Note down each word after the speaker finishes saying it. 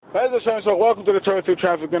So welcome to the Torah Through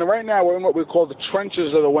Traffic. And right now we're in what we call the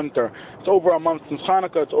trenches of the winter. It's over a month since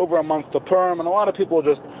Hanukkah, it's over a month to Purim, and a lot of people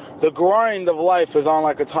the grind of life is on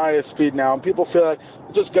like its highest speed now, and people feel like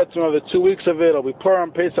we'll just get to another 2 weeks of it, it'll be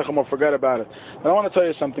Purim, Pesach, and we'll forget about it. And I want to tell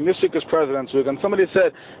you something. This week is President's Week, and somebody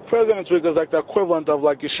said President's Week is like the equivalent of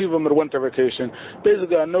like yeshiva midwinter vacation.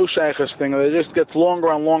 Basically a no shaykhs thing. It just gets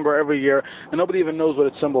longer and longer every year, and nobody even knows what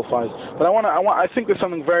it signifies. But I think there's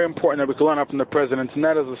something very important that we can learn from the presidents, and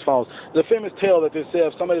that is as follows. There's a famous tale that they say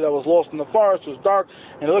of somebody that was lost in the forest, it was dark,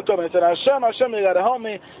 and he looked up and he said, Hashem, you got to help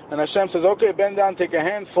me. And Hashem says, okay, bend down, take a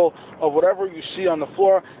handful of whatever you see on the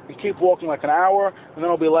floor, and keep walking like an hour, and then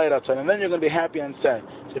it'll be light outside, and then you're going to be happy and sad.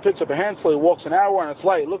 So he picks up a handful, he walks an hour, and it's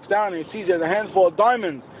light. He looks down, and he sees he has a handful of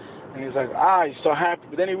diamonds, and he's like, he's so happy.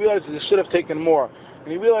 But then he realizes he should have taken more. And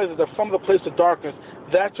he realizes that from the place of darkness,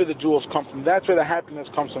 that's where the jewels come from. That's where the happiness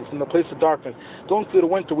comes from the place of darkness. Going through the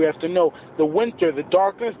winter, we have to know the winter, the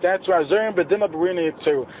darkness, that's where that's where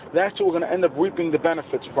we're going to end up reaping the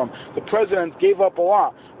benefits from. The president gave up a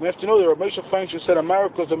lot. We have to know that Rabbi Moshe Feinstein said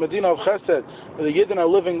America is a Medina of Chesed. The Yidden are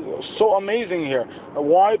living so amazing here.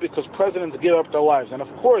 Why? Because presidents give up their lives. And of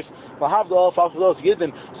course,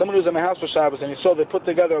 Yidden, someone who's in my house for Shabbos, and he saw they put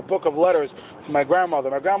together a book of letters from my grandmother.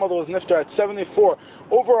 My grandmother was niftar at 74,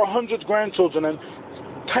 over 100 grandchildren, and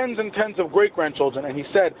tens and tens of great-grandchildren, and he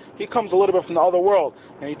said he comes a little bit from the other world,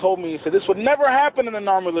 and he told me, he said, this would never happen in the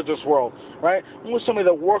non-religious world, right? With somebody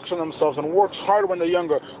that works on themselves and works hard when they're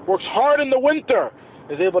younger, works hard in the winter,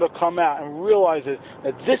 is able to come out and realize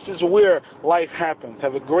that this is where life happens.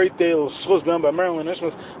 Have a great day. I'm sorry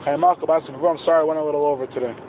I went a little over today.